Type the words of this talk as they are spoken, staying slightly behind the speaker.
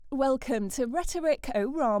welcome to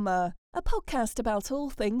Rhetoric-O-Rama, a podcast about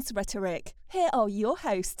all things rhetoric. Here are your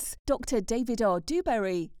hosts, Dr. David R.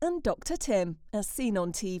 Dewberry and Dr. Tim, as seen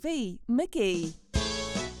on TV, McGee.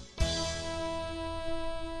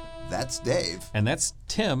 That's Dave. And that's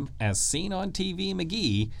Tim, as seen on TV,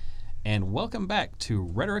 McGee. And welcome back to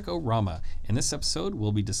Rhetoric-O-Rama. In this episode,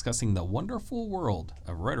 we'll be discussing the wonderful world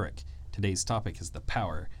of rhetoric. Today's topic is the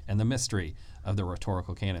power and the mystery of the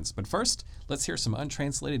rhetorical canons. But first, let's hear some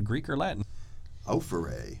untranslated Greek or Latin.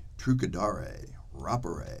 Aufere, trucidare,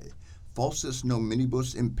 rapere, falsis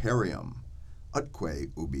nominibus imperium,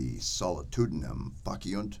 utque ubi solitudinem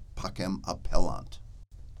faciunt pacem appellant.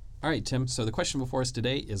 All right, Tim, so the question before us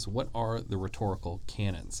today is, what are the rhetorical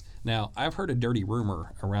canons? Now, I've heard a dirty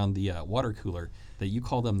rumor around the water cooler that you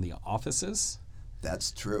call them the offices.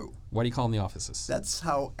 That's true. Why do you call them the offices? That's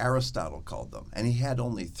how Aristotle called them, and he had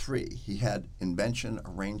only three. He had invention,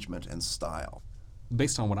 arrangement, and style.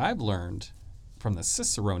 Based on what I've learned from the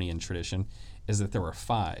Ciceronian tradition is that there were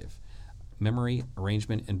five: memory,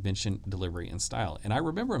 arrangement, invention, delivery, and style. And I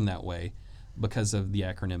remember them that way because of the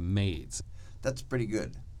acronym MAIDS. That's pretty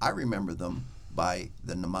good. I remember them by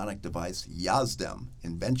the mnemonic device YASDEM: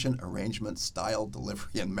 invention, arrangement, style,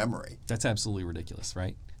 delivery, and memory. That's absolutely ridiculous,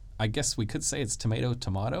 right? I guess we could say it's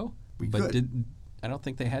tomato. We but could. I don't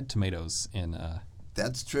think they had tomatoes in.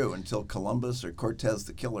 That's true, until Columbus or Cortez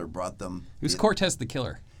the Killer brought them. Who's Cortez the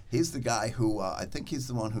Killer? He's the guy who, I think he's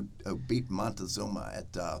the one who beat Montezuma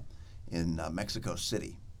in Mexico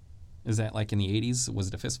City. Is that like in the 80s? Was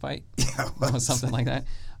it a fist fight? Yeah, or something like that?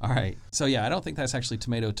 All right. So yeah, I don't think that's actually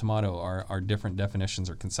tomato are different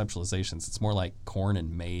definitions or conceptualizations. It's more like corn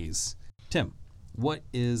and maize. Tim, what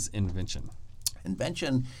is invention?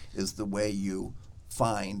 Invention is the way you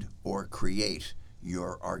find or create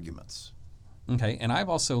your arguments. Okay, and I've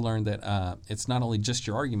also learned that it's not only just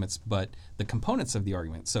your arguments, but the components of the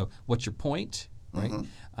argument. So what's your point, right?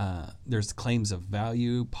 Mm-hmm. There's claims of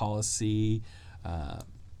value, policy,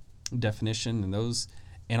 definition, and those,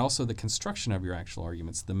 and also the construction of your actual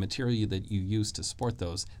arguments, the material that you use to support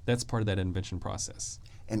those. That's part of that invention process.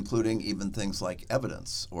 Including even things like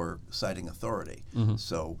evidence or citing authority. Mm-hmm.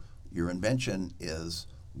 So your invention is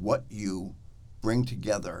what you bring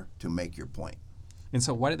together to make your point. And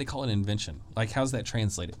so why do they call it invention? Like, how's that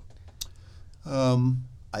translated?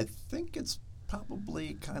 I think it's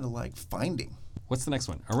probably kind of like finding. What's the next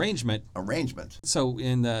one? Arrangement. Arrangement. So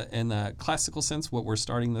in the classical sense, what we're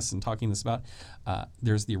starting this and talking this about,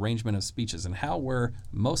 there's the arrangement of speeches. And how were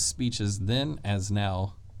most speeches then as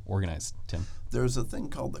now organized, Tim? There's a thing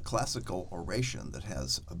called the classical oration that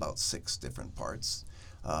has about 6 different parts.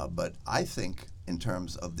 But I think in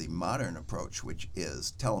terms of the modern approach, which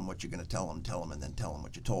is tell them what you're going to tell them, and then tell them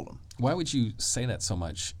what you told them. Why would you say that so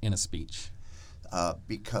much in a speech?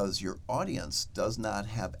 Because your audience does not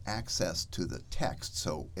have access to the text.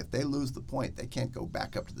 So if they lose the point, they can't go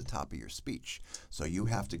back up to the top of your speech. So you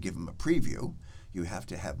have to give them a preview. You have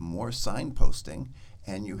to have more signposting,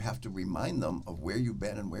 and you have to remind them of where you've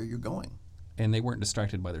been and where you're going. And they weren't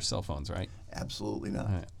distracted by their cell phones, right? Absolutely not.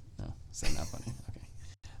 All right. No, is that not funny? Okay.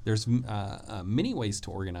 There's many ways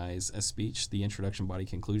to organize a speech, the introduction, body,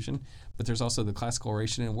 conclusion, but there's also the classical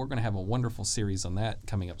oration, and we're going to have a wonderful series on that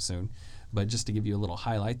coming up soon. But just to give you a little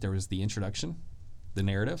highlight, there was the introduction, the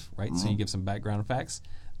narrative, right? Mm-hmm. So you give some background facts.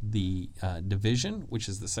 The division, which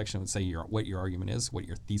is the section that would say what your argument is, what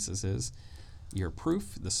your thesis is, your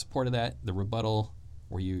proof, the support of that, the rebuttal,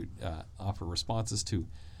 where you offer responses to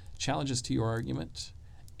challenges to your argument,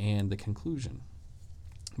 and the conclusion.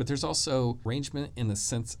 But there's also arrangement in the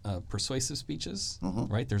sense of persuasive speeches,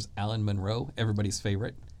 right? There's Alan Monroe, everybody's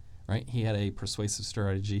favorite, right? He had a persuasive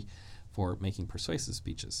strategy for making persuasive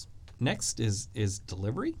speeches. Next is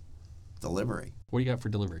delivery. Delivery. What do you got for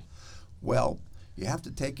delivery? Well, you have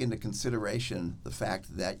to take into consideration the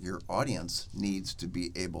fact that your audience needs to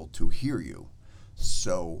be able to hear you.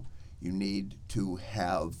 So you need to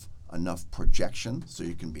have enough projection so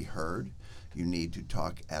you can be heard. You need to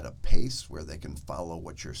talk at a pace where they can follow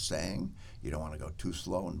what you're saying. You don't want to go too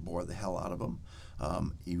slow and bore the hell out of them.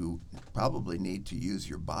 You probably need to use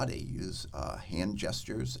your body, use hand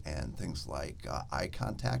gestures and things like eye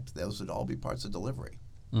contact. Those would all be parts of delivery.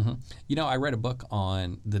 Mm-hmm. You know, I read a book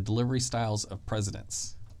on the delivery styles of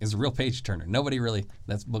presidents. It's a real page turner.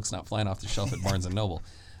 That book's not flying off the shelf at Barnes & Noble.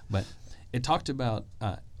 But it talked about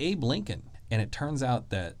Abe Lincoln, and it turns out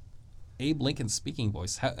that Abe Lincoln's speaking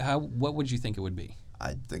voice, what would you think it would be?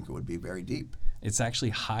 I think it would be very deep. It's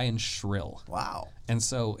actually high and shrill. Wow. And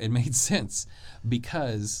so it made sense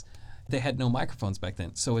because they had no microphones back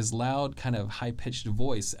then. So his loud, kind of high-pitched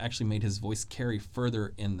voice actually made his voice carry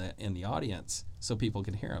further in the audience so people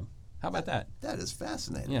could hear him. How about that? That is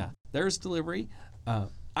fascinating. Yeah, there's delivery. I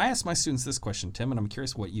ask my students this question, Tim, and I'm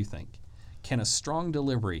curious what you think. Can a strong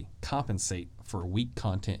delivery compensate for weak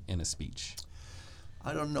content in a speech?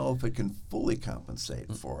 I don't know if it can fully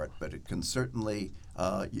compensate for it, but it can certainly,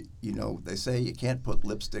 they say you can't put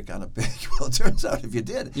lipstick on a pig. Well, it turns out if you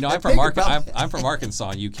did. You know, I'm from Arkansas,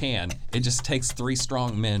 and you can. It just takes 3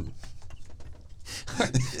 strong men.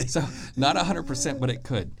 So not 100%, but it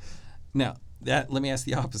could. Now, let me ask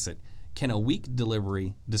the opposite. Can a weak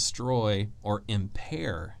delivery destroy or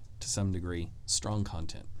impair, to some degree, strong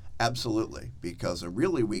content? Absolutely, because a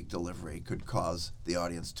really weak delivery could cause the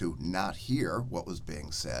audience to not hear what was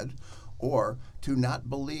being said or to not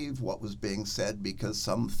believe what was being said because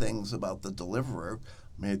some things about the deliverer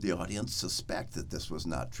made the audience suspect that this was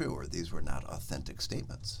not true or these were not authentic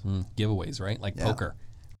statements. Giveaways, right? Like poker.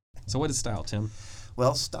 So what is style, Tim?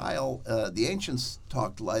 Well, style, the ancients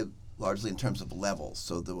talked largely in terms of levels,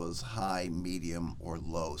 so there was high, medium, or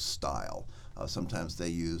low style. Sometimes they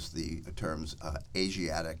use the terms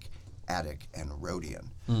Asiatic, Attic, and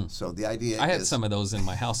Rhodian. So the idea I had some of those in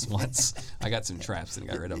my house once. I got some traps and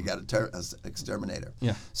got rid of them. You got an exterminator.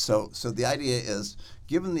 Yeah. So the idea is,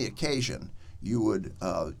 given the occasion, you would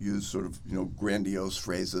use sort of grandiose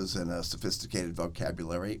phrases and a sophisticated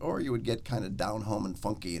vocabulary, or you would get kind of down home and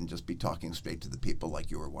funky and just be talking straight to the people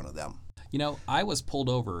like you were one of them. I was pulled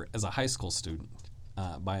over as a high school student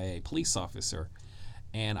by a police officer,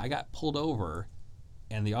 and I got pulled over,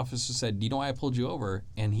 and the officer said, "Do you know why I pulled you over?"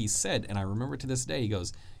 And he said, and I remember to this day, he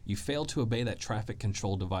goes, "You failed to obey that traffic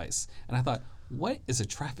control device." And I thought, what is a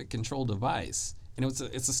traffic control device? And it's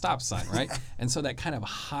a stop sign, right? And so that kind of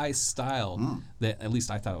high style, that at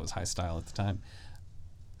least I thought it was high style at the time,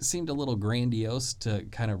 seemed a little grandiose to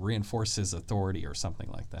kind of reinforce his authority or something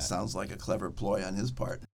like that. Sounds like a clever ploy on his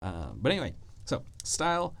part. But anyway, so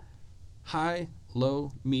style, high,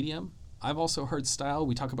 low, medium. I've also heard style.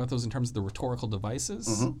 We talk about those in terms of the rhetorical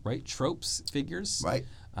devices, right? Tropes, figures. Right.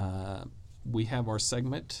 We have our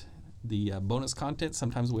segment, the bonus content.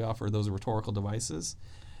 Sometimes we offer those rhetorical devices.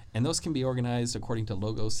 And those can be organized according to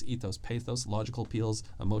logos, ethos, pathos, logical appeals,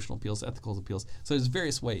 emotional appeals, ethical appeals. So there's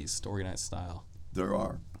various ways to organize style. There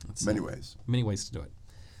are many ways. Many ways to do it.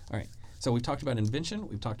 All right. So we've talked about invention.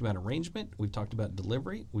 We've talked about arrangement. We've talked about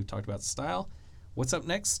delivery. We've talked about style. What's up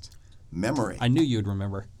next? Memory. I knew you'd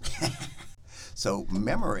remember. So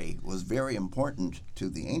memory was very important to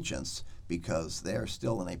the ancients because they're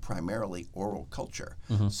still in a primarily oral culture.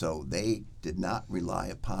 So they did not rely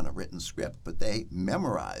upon a written script, but they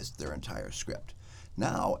memorized their entire script.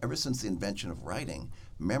 Now, ever since the invention of writing,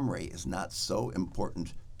 memory is not so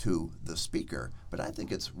important to the speaker, but I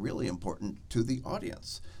think it's really important to the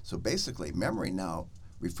audience. So basically, memory now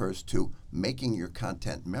refers to making your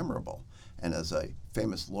content memorable. And as a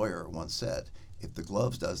famous lawyer once said, if the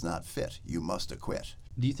gloves does not fit, you must acquit.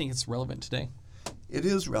 Do you think it's relevant today? It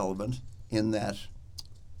is relevant in that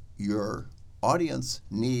your audience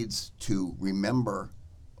needs to remember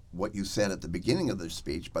what you said at the beginning of the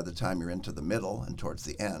speech by the time you're into the middle and towards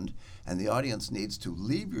the end, and the audience needs to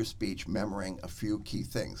leave your speech remembering a few key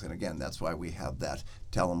things. And again, that's why we have that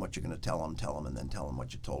tell them what you're going to tell them, and then tell them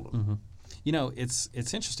what you told them. It's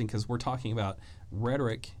interesting because we're talking about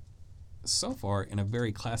rhetoric so far in a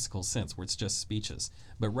very classical sense where it's just speeches.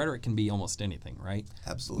 But rhetoric can be almost anything, right?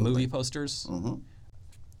 Absolutely. Movie posters,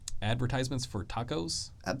 advertisements for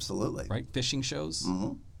tacos. Absolutely. Right? Fishing shows,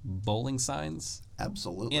 bowling signs.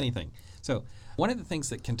 Absolutely. Anything. So one of the things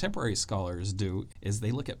that contemporary scholars do is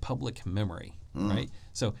they look at public memory, right?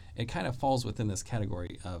 So it kind of falls within this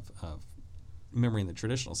category of memory in the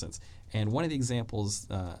traditional sense. And one of the examples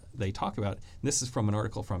they talk about, this is from an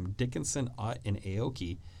article from Dickinson, Ott, and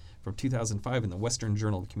Aoki from 2005 in the Western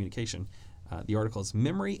Journal of Communication. The article is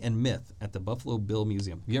Memory and Myth at the Buffalo Bill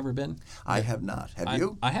Museum. Have you ever been? I have not. Have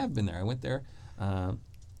you? I have been there. I went there. It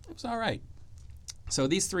was all right. So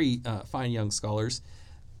these three fine young scholars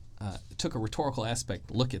took a rhetorical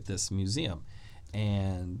aspect look at this museum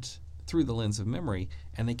and through the lens of memory,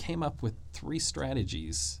 and they came up with 3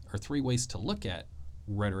 strategies or 3 ways to look at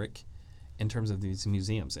rhetoric in terms of these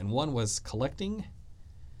museums. And one was collecting,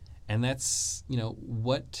 and that's,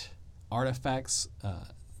 what artifacts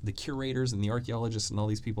the curators and the archaeologists and all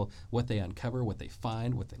these people, what they uncover, what they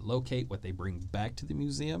find, what they locate, what they bring back to the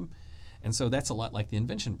museum. And so that's a lot like the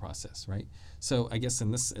invention process, right? So I guess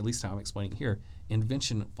in this, at least how I'm explaining here,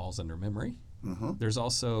 invention falls under memory. There's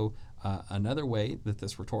also another way that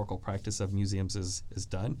this rhetorical practice of museums is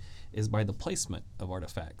done is by the placement of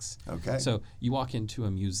artifacts. Okay. So you walk into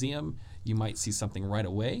a museum, you might see something right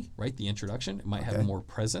away, right? The introduction, it might have more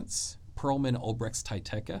presence. Perlman, Obrecht's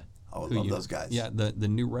Titeca. Oh, I love those guys. Yeah, the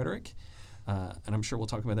new rhetoric. and I'm sure we'll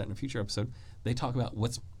talk about that in a future episode, they talk about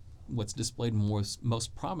what's displayed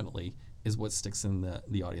most prominently is what sticks in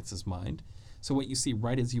the audience's mind. So what you see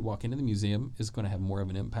right as you walk into the museum is going to have more of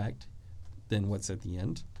an impact than what's at the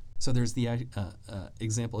end. So there's the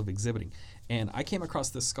example of exhibiting. And I came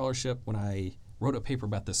across this scholarship when I wrote a paper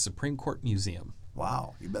about the Supreme Court Museum.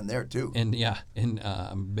 Wow, you've been there too. And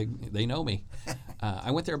I'm big. They know me.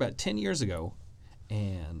 I went there about 10 years ago,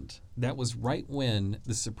 and that was right when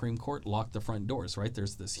the Supreme Court locked the front doors, right?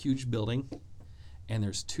 There's this huge building, and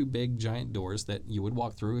there's two big giant doors that you would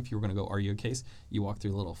walk through if you were going to go argue a case. You walk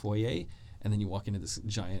through a little foyer, and then you walk into this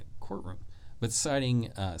giant courtroom. But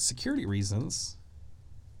citing security reasons,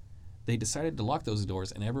 they decided to lock those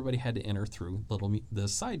doors, and everybody had to enter through the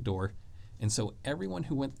side door. And so everyone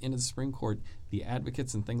who went into the Supreme Court, the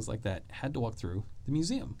advocates and things like that, had to walk through the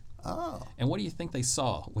museum. Oh. And what do you think they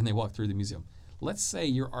saw when they walked through the museum? Let's say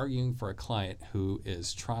you're arguing for a client who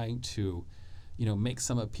is trying to, make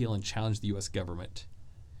some appeal and challenge the U.S. government.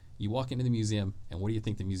 You walk into the museum, and what do you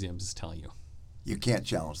think the museum is telling you? You can't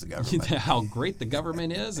challenge the government. How great the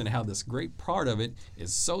government is, and how this great part of it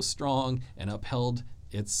is so strong and upheld.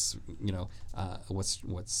 It's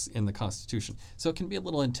what's in the Constitution. So it can be a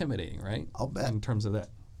little intimidating, right? I'll bet. In terms of that.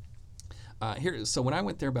 So when I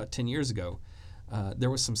went there about 10 years ago, there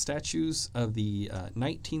was some statues of the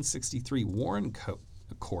 1963 Warren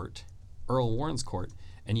Court, Earl Warren's court,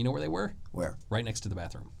 and you know where they were? Where? Right next to the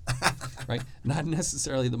bathroom. Right? Not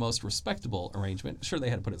necessarily the most respectable arrangement. Sure, they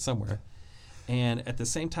had to put it somewhere. And at the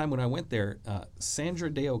same time when I went there, Sandra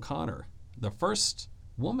Day O'Connor, the first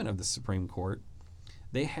woman of the Supreme Court,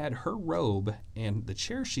 they had her robe and the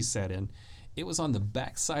chair she sat in, it was on the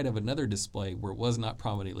back side of another display where it was not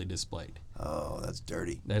prominently displayed. Oh, that's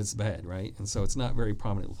dirty. That is bad, right? And so it's not very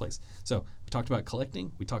prominently placed. So we talked about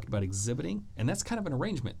collecting, we talked about exhibiting, and that's kind of an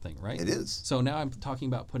arrangement thing, right? It is. So now I'm talking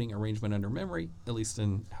about putting arrangement under memory, at least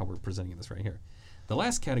in how we're presenting this right here. The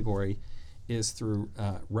last category is through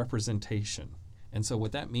representation. And so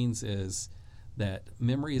what that means is that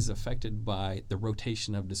memory is affected by the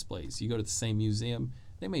rotation of displays. You go to the same museum,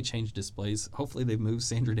 they may change displays. Hopefully they've moved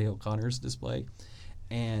Sandra Day O'Connor's display.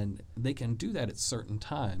 And they can do that at certain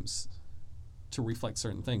times to reflect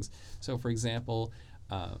certain things. So for example,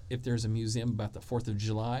 if there's a museum about the 4th of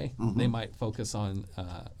July, they might focus on,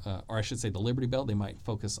 or I should say the Liberty Bell, they might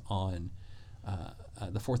focus on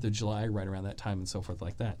the 4th of July right around that time and so forth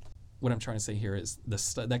like that. What I'm trying to say here is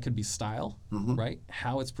that could be style, right?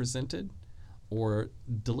 How it's presented, or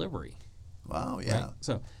delivery. Wow, yeah. Right?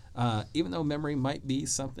 So even though memory might be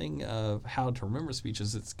something of how to remember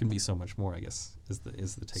speeches, it can be so much more, I guess, is the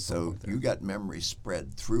take home point there. You got memory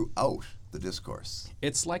spread throughout the discourse.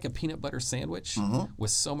 It's like a peanut butter sandwich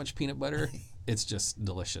with so much peanut butter, it's just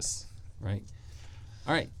delicious, right?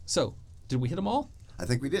 All right, so did we hit them all? I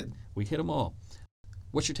think we did. We hit them all.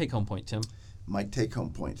 What's your take home point, Tim? My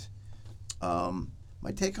take-home point.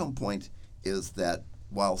 My take-home point is that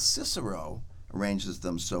while Cicero arranges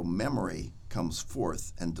them so memory comes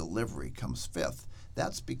fourth and delivery comes fifth,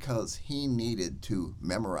 that's because he needed to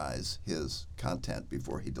memorize his content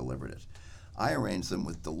before he delivered it. I arrange them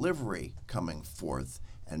with delivery coming fourth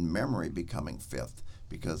and memory becoming fifth,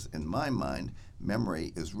 because in my mind,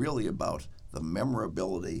 memory is really about the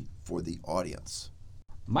memorability for the audience.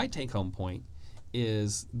 My take-home point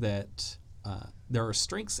is that there are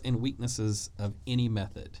strengths and weaknesses of any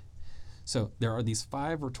method. So there are these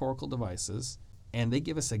 5 rhetorical devices, and they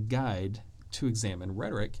give us a guide to examine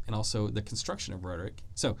rhetoric and also the construction of rhetoric.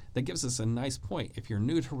 So that gives us a nice point. If you're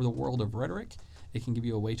new to the world of rhetoric, it can give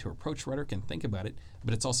you a way to approach rhetoric and think about it,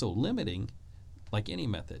 but it's also limiting, like any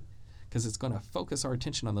method, because it's going to focus our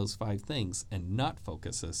attention on those 5 things and not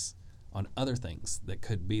focus us on other things that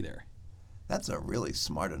could be there. That's a really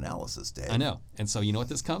smart analysis, Dave. I know. And so you know what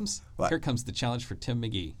this comes? What? Here comes the challenge for Tim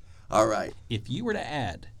McGee. All right. If you were to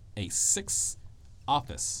add a 6th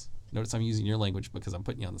office, notice I'm using your language because I'm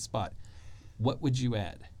putting you on the spot, what would you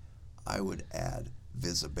add? I would add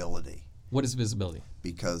visibility. What is visibility?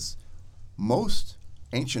 Because most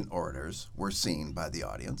ancient orators were seen by the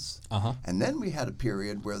audience. And then we had a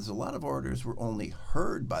period where there's a lot of orators were only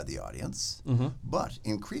heard by the audience. But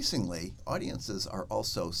increasingly, audiences are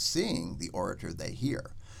also seeing the orator they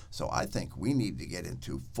hear. So I think we need to get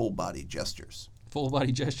into full-body gestures.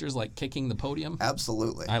 Full-body gestures like kicking the podium?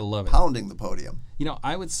 Absolutely. I love it. Pounding the podium. You know,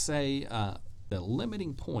 I would say the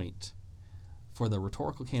limiting point for the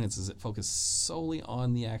rhetorical candidates is it focus solely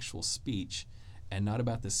on the actual speech and not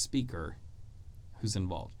about the speaker who's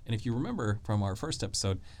involved. And if you remember from our first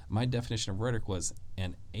episode, my definition of rhetoric was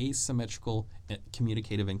an asymmetrical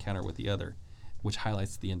communicative encounter with the other, which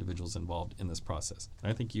highlights the individuals involved in this process.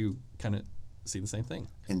 And I think you kind of see the same thing.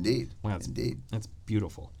 Indeed. Wow, Indeed. That's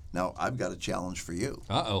beautiful. Now, I've got a challenge for you.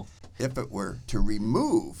 Uh-oh. If it were to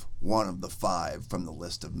remove one of the 5 from the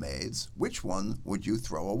list of maids, which one would you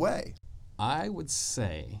throw away? I would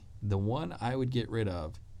say the one I would get rid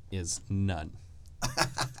of is none.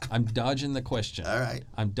 I'm dodging the question. All right.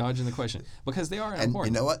 I'm dodging the question because they are And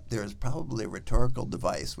important. you know what? There is probably a rhetorical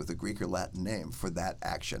device with a Greek or Latin name for that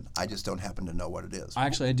action. I just don't happen to know what it is.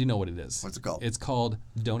 Actually, I do know what it is. What's it called? It's called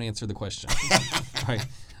Don't Answer the Question. Right.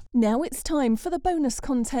 Now it's time for the bonus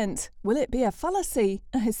content. Will it be a fallacy,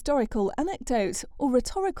 a historical anecdote, or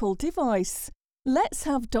rhetorical device? Let's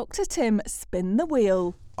have Dr. Tim spin the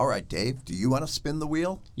wheel. All right, Dave, do you want to spin the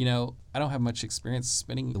wheel? You know, I don't have much experience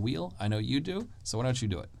spinning the wheel. I know you do, so why don't you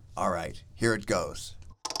do it? All right, here it goes.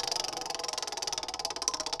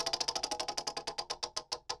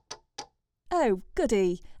 Oh,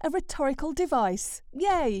 goody. A rhetorical device.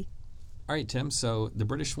 Yay! All right, Tim, so the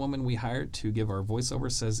British woman we hired to give our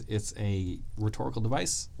voiceover says it's a rhetorical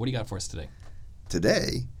device. What do you got for us today?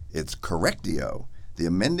 Today, it's correctio, the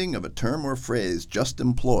amending of a term or phrase just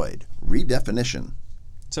employed, redefinition.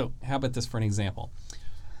 So, how about this for an example?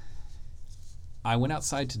 I went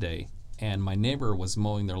outside today and my neighbor was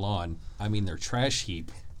mowing their lawn, their trash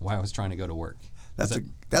heap, while I was trying to go to work. That's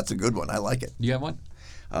a good one. I like it. Do you have one?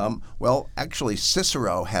 Well, actually,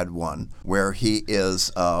 Cicero had one where he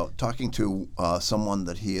is talking to someone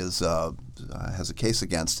that he is has a case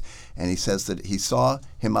against, and he says that he saw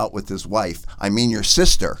him out with his wife. I mean, your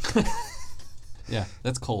sister. Yeah,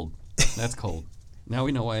 that's cold. That's cold. Now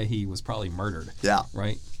we know why he was probably murdered. Yeah.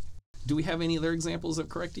 Right? Do we have any other examples of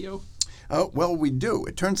correctio? Well, we do.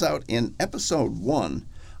 It turns out in episode 1,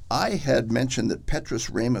 I had mentioned that Petrus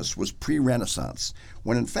Ramus was pre-Renaissance,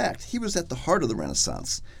 when in fact he was at the heart of the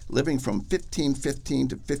Renaissance, living from 1515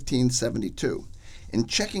 to 1572. In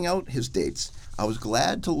checking out his dates, I was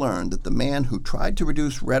glad to learn that the man who tried to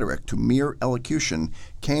reduce rhetoric to mere elocution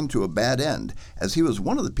came to a bad end, as he was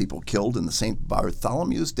one of the people killed in the St.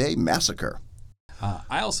 Bartholomew's Day massacre.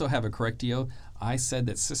 I also have a correctio. I said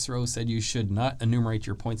that Cicero said you should not enumerate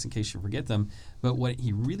your points in case you forget them, but what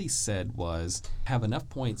he really said was have enough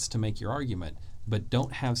points to make your argument, but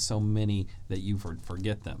don't have so many that you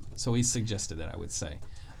forget them. So he suggested that, I would say.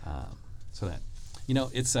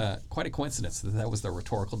 It's quite a coincidence that was the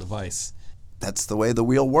rhetorical device. That's the way the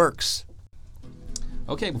wheel works.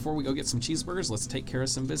 Okay, before we go get some cheeseburgers, let's take care of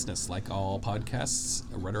some business. Like all podcasts,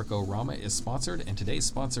 Rhetorico-Rama is sponsored, and today's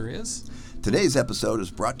sponsor is... Today's episode is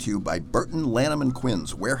brought to you by Burton, Lanham &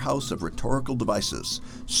 Quinn's Warehouse of Rhetorical Devices,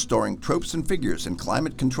 storing tropes and figures in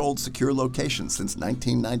climate-controlled secure locations since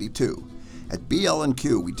 1992. At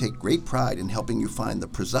BL&Q, we take great pride in helping you find the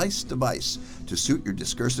precise device to suit your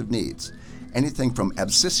discursive needs. Anything from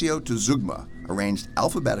abscissio to zeugma, arranged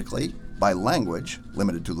alphabetically, by language,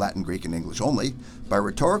 limited to Latin, Greek, and English only, by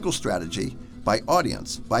rhetorical strategy, by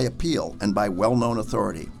audience, by appeal, and by well-known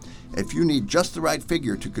authority. If you need just the right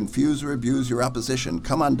figure to confuse or abuse your opposition,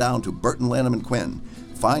 come on down to Burton, Lanham & Quinn.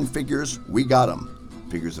 Fine figures, we got 'em.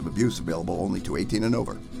 Figures of abuse available only to 18 and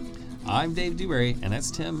over. I'm Dave Dewberry, and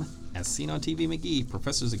that's Tim, as seen on TV McGee,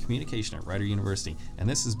 professors of communication at Rider University. And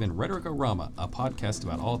this has been Rhetorico-Rama, a podcast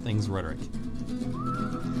about all things rhetoric.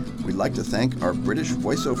 We'd like to thank our British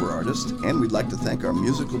voiceover artist, and we'd like to thank our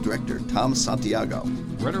musical director, Tom Santiago.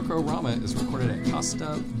 Rhetorico-Rama is recorded at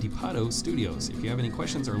Costa di Pato Studios. If you have any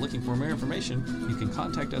questions or are looking for more information, you can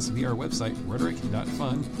contact us via our website,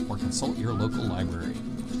 rhetoric.fun, or consult your local library.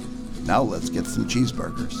 Now let's get some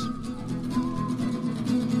cheeseburgers.